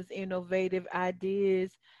ideas, innovative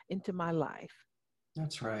ideas into my life.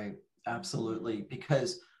 That's right. Absolutely.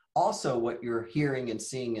 Because also what you're hearing and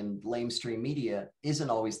seeing in lamestream media isn't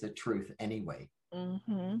always the truth anyway.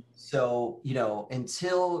 Mm-hmm. So,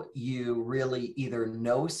 until you really either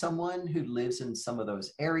know someone who lives in some of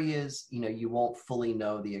those areas, you won't fully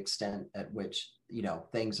know the extent at which,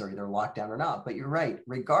 things are either locked down or not. But you're right,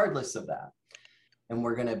 regardless of that. And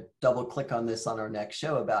we're going to double click on this on our next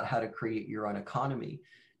show about how to create your own economy.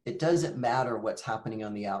 It doesn't matter what's happening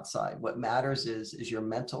on the outside. What matters is your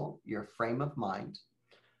mental, your frame of mind.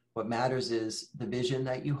 What matters is the vision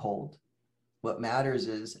that you hold. What matters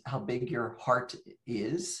is how big your heart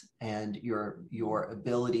is and your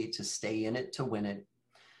ability to stay in it to win it.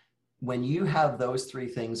 When you have those three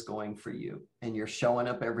things going for you and you're showing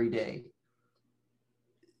up every day,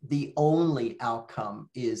 the only outcome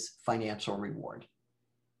is financial reward.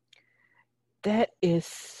 That is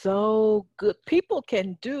so good. People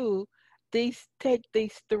can take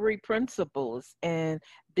these three principles and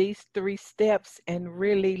these three steps and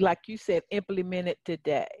really, like you said, implement it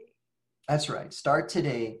today. That's right. Start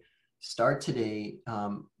today.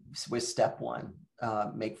 With step one,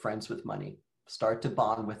 make friends with money. Start to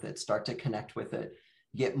bond with it. Start to connect with it.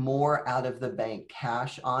 Get more out of the bank,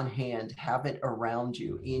 cash on hand, have it around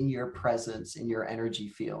you in your presence, in your energy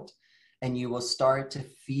field. And you will start to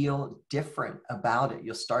feel different about it.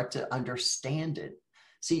 You'll start to understand it.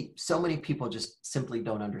 See, so many people just simply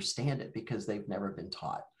don't understand it because they've never been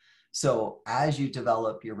taught. So as you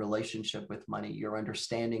develop your relationship with money, your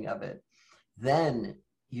understanding of it, then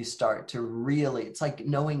you start to really, it's like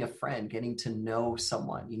knowing a friend, getting to know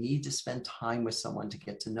someone. You need to spend time with someone to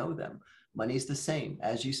get to know them. Money's the same.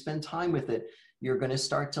 As you spend time with it, you're going to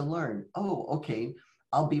start to learn, oh, okay,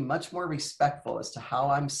 I'll be much more respectful as to how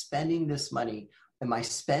I'm spending this money. Am I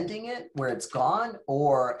spending it where it's gone,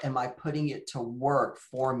 or am I putting it to work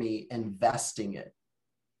for me, investing it?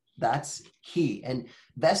 That's key. And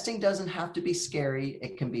investing doesn't have to be scary.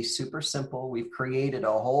 It can be super simple. We've created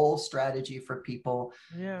a whole strategy for people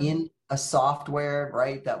in a software,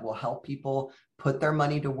 right, that will help people put their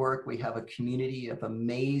money to work. We have a community of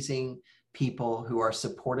amazing people who are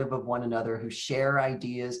supportive of one another, who share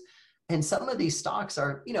ideas. And some of these stocks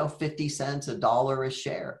are, 50 cents, $1 a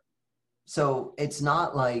share. So it's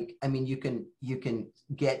not like, I mean, you can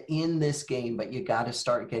get in this game, but you got to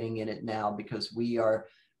start getting in it now, because we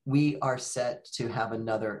are set to have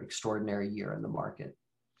another extraordinary year in the market.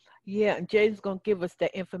 Yeah, and Jaden's going to give us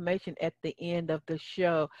that information at the end of the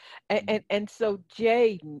show. And so,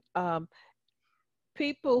 Jaden,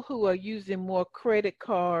 people who are using more credit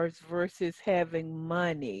cards versus having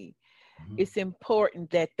money, it's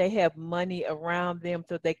important that they have money around them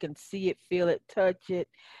so they can see it, feel it, touch it,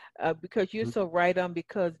 because you're so right on,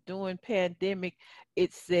 because during pandemic,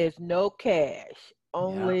 it says no cash,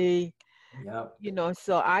 only... Yep.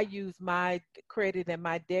 So I use my credit and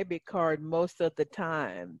my debit card most of the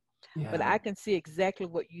time. But I can see exactly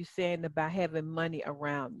what you're saying about having money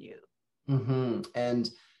around you. And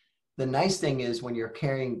the nice thing is, when you're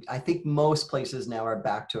carrying, I think most places now are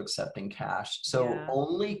back to accepting cash. So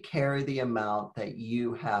only carry the amount that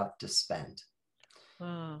you have to spend.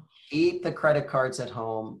 Keep the credit cards at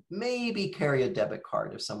home. Maybe carry a debit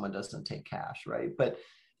card if someone doesn't take cash, right? But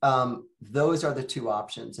those are the two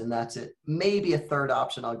options, and that's it. Maybe a third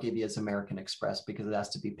option I'll give you is American Express, because it has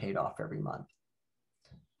to be paid off every month.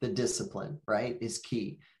 The discipline, right, is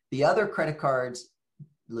key. The other credit cards,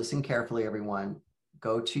 listen carefully, everyone.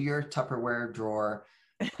 Go to your Tupperware drawer,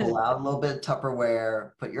 pull out a little bit of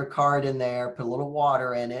Tupperware, put your card in there, put a little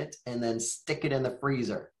water in it, and then stick it in the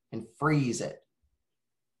freezer and freeze it.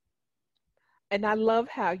 And I love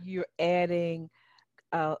how you're adding,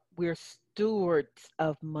 we're stewards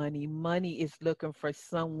of money. Money is looking for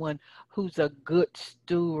someone who's a good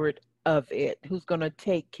steward of it, who's going to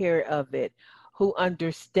take care of it, who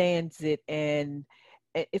understands it, and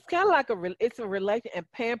it's kind of like it's a relation,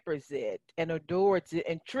 and pampers it and adores it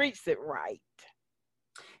and treats it right.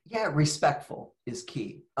 Yeah, respectful is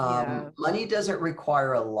key. Money doesn't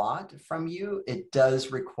require a lot from you. It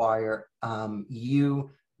does require you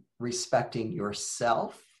respecting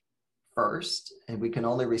yourself first, and we can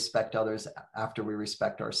only respect others after we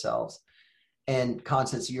respect ourselves. And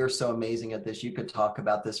Constance, you're so amazing at this. You could talk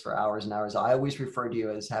about this for hours and hours. I always refer to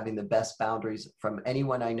you as having the best boundaries from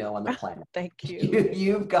anyone I know on the planet. Thank you.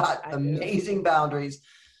 You've got amazing boundaries.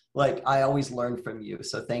 Like, I always learn from you.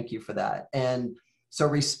 So thank you for that. And so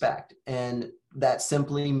respect. And that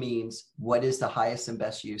simply means, what is the highest and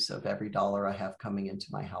best use of every dollar I have coming into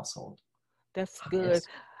my household? That's good.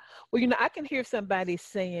 Well, I can hear somebody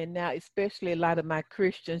saying now, especially a lot of my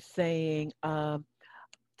Christians saying,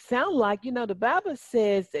 sound like, the Bible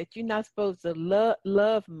says that you're not supposed to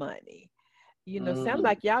love money. Sound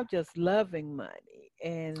like y'all just loving money.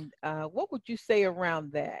 And what would you say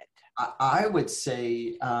around that? I would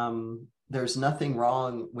say there's nothing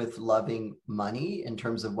wrong with loving money in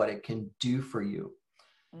terms of what it can do for you.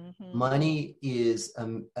 Money is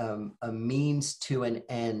a means to an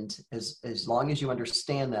end, as long as you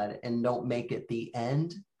understand that and don't make it the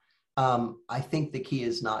end. I think the key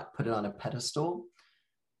is not put it on a pedestal.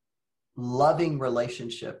 Loving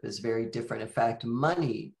relationship is very different. In fact,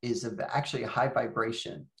 money is actually a high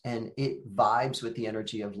vibration, and it vibes with the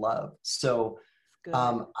energy of love. So Good.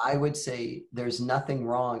 I would say there's nothing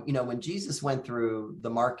wrong. You know, when Jesus went through the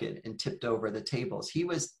market and tipped over the tables, he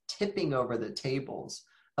was tipping over the tables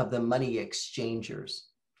of the money exchangers.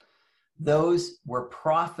 Those were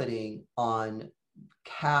profiting on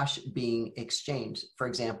cash being exchanged. For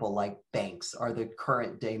example, like banks are the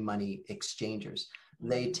current day money exchangers.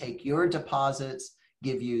 They take your deposits,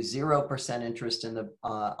 give you 0% interest in the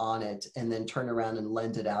on it, and then turn around and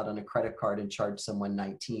lend it out on a credit card and charge someone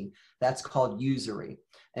 19. That's called usury.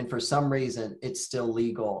 And for some reason, it's still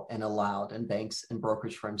legal and allowed, and banks and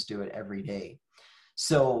brokerage firms do it every day.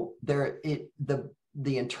 So the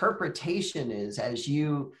interpretation is, as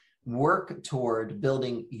you work toward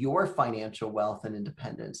building your financial wealth and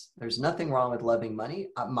independence, there's nothing wrong with loving money.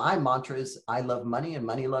 My mantra is, I love money and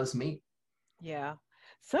money loves me. Yeah.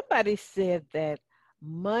 Somebody said that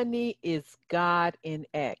money is God in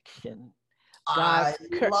action. I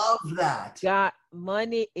love that.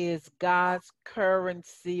 Money is God's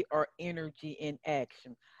currency or energy in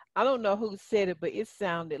action. I don't know who said it, but it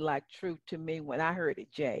sounded like truth to me when I heard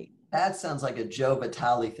it, Jaden. That sounds like a Joe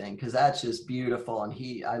Vitale thing, because that's just beautiful,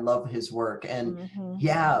 and I love his work. And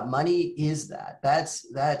yeah, money is that. That's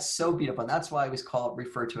so beautiful, and that's why I always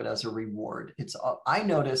refer to it as a reward. I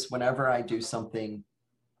notice whenever I do something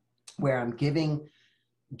where I'm giving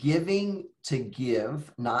to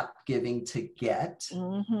give, not giving to get,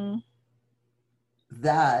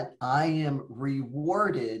 that I am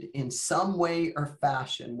rewarded in some way or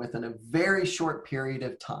fashion within a very short period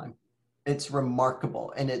of time. It's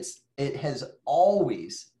remarkable. And it has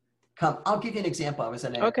always come. I'll give you an example. I was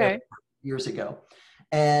in an airport years ago,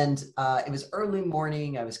 and it was early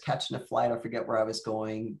morning. I was catching a flight. I forget where I was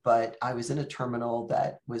going, but I was in a terminal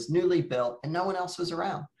that was newly built and no one else was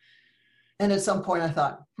around. And at some point I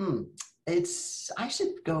thought, I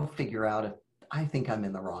should go figure out if I think I'm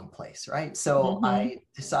in the wrong place, right? So I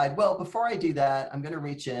decide, well, before I do that, I'm going to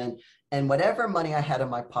reach in, and whatever money I had in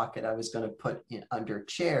my pocket, I was going to put in under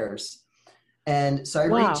chairs. And so I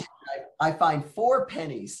reach in, I find 4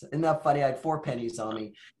 pennies. Isn't that funny? I had 4 pennies on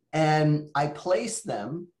me, and I place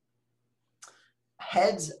them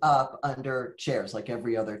heads up under chairs, like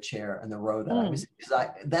every other chair in the row that I was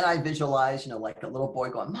in. Then I visualize, like a little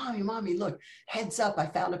boy going, mommy, look, heads up, I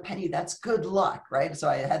found a penny. That's good luck, right? So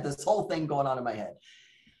I had this whole thing going on in my head.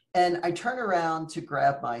 And I turn around to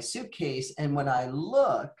grab my suitcase, and when I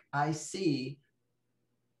look, I see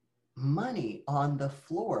money on the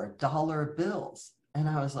floor, dollar bills. And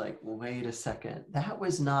I was like, wait a second, that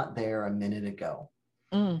was not there a minute ago.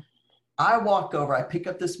 I walk over, I pick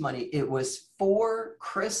up this money. It was 4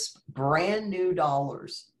 crisp, brand new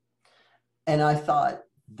dollars. And I thought,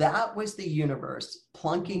 that was the universe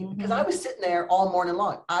plunking, because I was sitting there all morning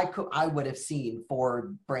long. I would have seen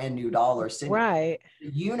 4 brand new dollars sitting. Right.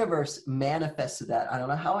 The universe manifested that. I don't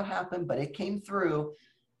know how it happened, but it came through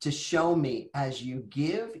to show me, as you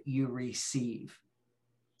give, you receive.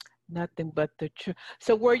 Nothing but the truth.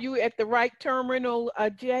 So were you at the right terminal,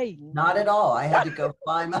 Jaden? Not at all. I had to go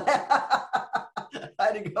find my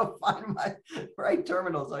right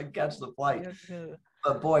terminal so I could catch the flight.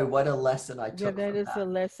 But boy, what a lesson I took. Yeah, that is a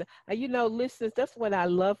lesson. Listeners, that's what I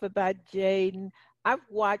love about Jaden. I've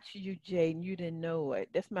watched you, Jaden. You didn't know it.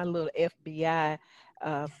 That's my little FBI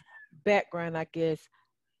background, I guess.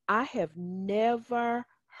 I have never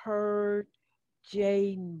heard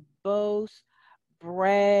Jaden boast,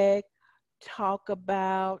 brag, talk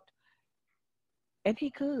about, and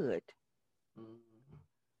he could.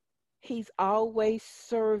 He's always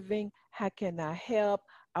serving. How can I help?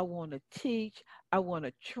 I want to teach. I want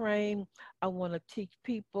to train. I want to teach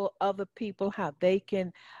other people how they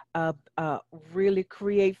can really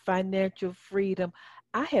create financial freedom.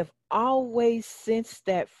 I have always sensed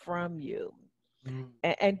that from you.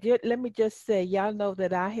 And let me just say, y'all know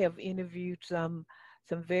that I have interviewed some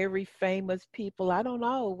very famous people. I don't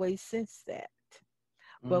always sense that.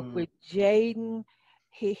 But with Jaden,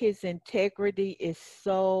 his integrity is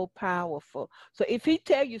so powerful. So if he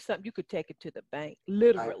tell you something, you could take it to the bank,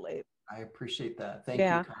 literally. I appreciate that. Thank you,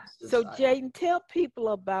 Constance. So Jaden, tell people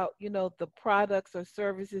about, the products or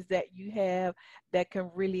services that you have that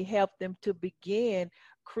can really help them to begin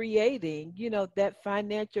creating, that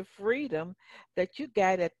financial freedom that you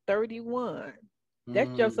got at 31.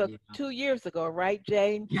 That's just 2 years ago, right,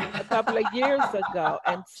 Jane? A couple of years ago.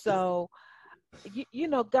 And so,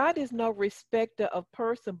 God is no respecter of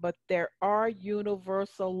person, but there are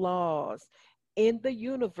universal laws in the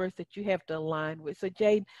universe that you have to align with. So,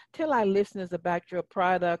 Jane, tell our listeners about your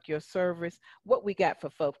product, your service, what we got for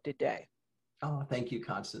folk today. Oh, thank you,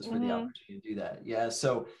 Constance, for the opportunity to do that. Yeah.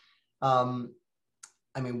 So,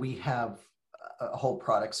 we have a whole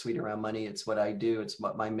product suite around money. It's what I do. It's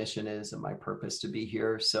what my mission is and my purpose to be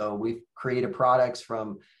here. So we've created products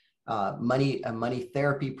from a money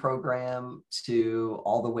therapy program to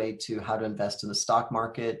all the way to how to invest in the stock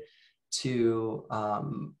market to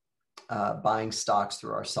buying stocks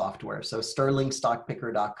through our software. So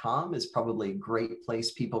sterlingstockpicker.com is probably a great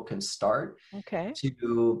place people can start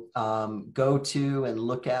to go to and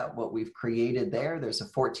look at what we've created there. There's a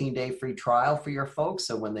 14-day free trial for your folks.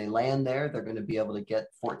 So when they land there, they're going to be able to get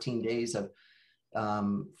 14 days of a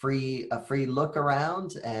free look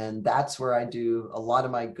around. And that's where I do a lot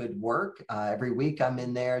of my good work. Every week I'm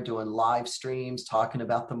in there doing live streams, talking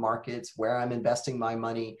about the markets, where I'm investing my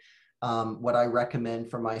money, what I recommend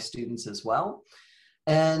for my students as well.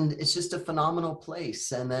 And it's just a phenomenal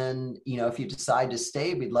place. And then, if you decide to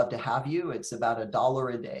stay, we'd love to have you. It's about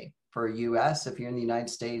 $1 a day for US. If you're in the United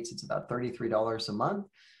States, it's about $33 a month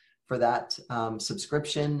for that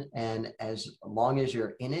subscription. And as long as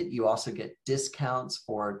you're in it, you also get discounts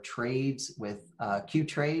for trades with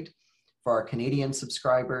Q-Trade for our Canadian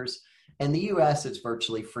subscribers. In the US, it's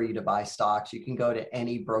virtually free to buy stocks. You can go to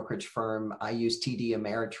any brokerage firm. I use TD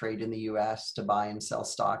Ameritrade in the US to buy and sell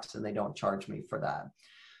stocks, and they don't charge me for that.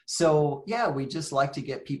 So yeah, we just like to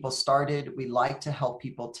get people started. We like to help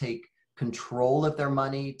people take control of their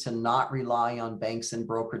money, to not rely on banks and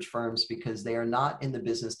brokerage firms, because they are not in the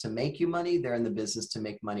business to make you money. They're in the business to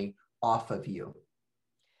make money off of you.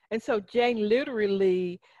 And so, Jane,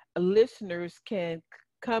 literally listeners can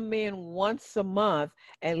come in once a month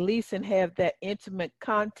at least and have that intimate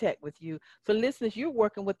contact with you. So listeners, you're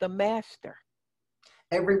working with a master.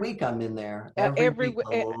 Every week I'm in there. Every week,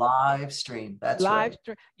 a live stream. That's live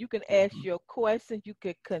stream. You can ask your questions. You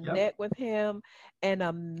can connect with him. And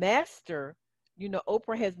a master,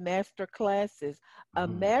 Oprah has master classes. A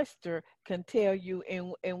master can tell you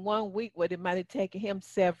in 1 week what it might have taken him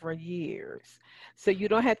several years. So you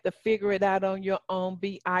don't have to figure it out on your own,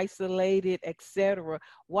 be isolated, etc.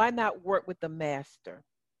 Why not work with the master?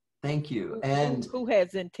 Thank you. And who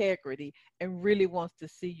has integrity and really wants to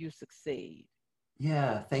see you succeed.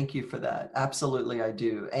 Yeah, thank you for that. Absolutely, I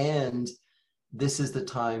do. And this is the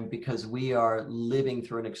time, because we are living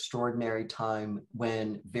through an extraordinary time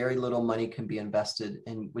when very little money can be invested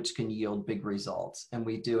and which can yield big results. And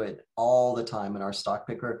we do it all the time in our stock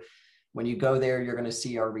picker. When you go there, you're going to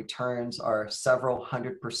see our returns are several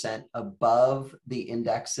 100% above the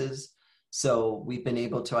indexes. So we've been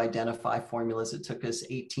able to identify formulas. It took us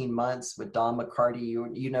 18 months with Don McCarty.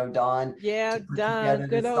 You know Don. Yeah, Don.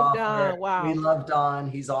 Good old Don. Wow. We love Don.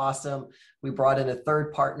 He's awesome. We brought in a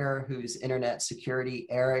third partner who's internet security,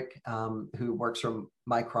 Eric, who works from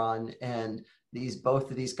Micron. And both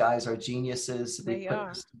of these guys are geniuses. We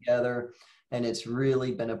put this together, and it's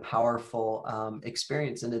really been a powerful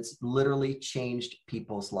experience. And it's literally changed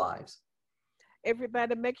people's lives.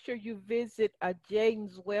 Everybody, make sure you visit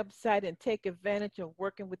Jaden's website and take advantage of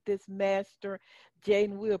working with this master.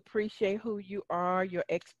 Jaden, we appreciate who you are, your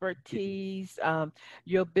expertise,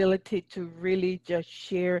 your ability to really just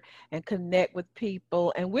share and connect with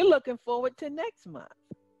people. And we're looking forward to next month.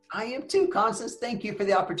 I am too, Constance. Thank you for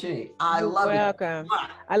the opportunity. You're welcome.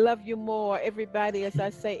 I love you more. Everybody, as I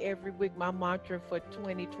say every week, my mantra for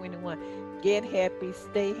 2021, get happy,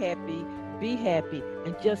 stay happy, be happy,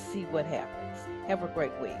 and just see what happens. Have a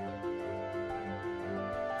great week.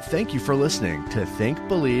 Thank you for listening to Think,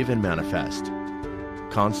 Believe, and Manifest.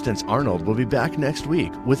 Constance Arnold will be back next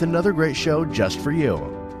week with another great show just for you.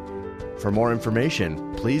 For more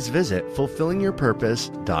information, please visit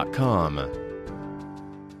fulfillingyourpurpose.com.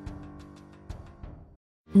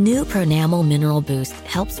 New Pronamel Mineral Boost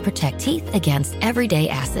helps protect teeth against everyday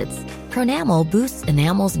acids. Pronamel boosts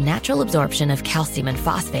enamel's natural absorption of calcium and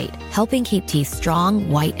phosphate, helping keep teeth strong,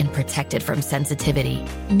 white, and protected from sensitivity.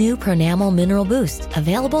 New Pronamel Mineral Boost,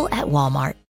 available at Walmart.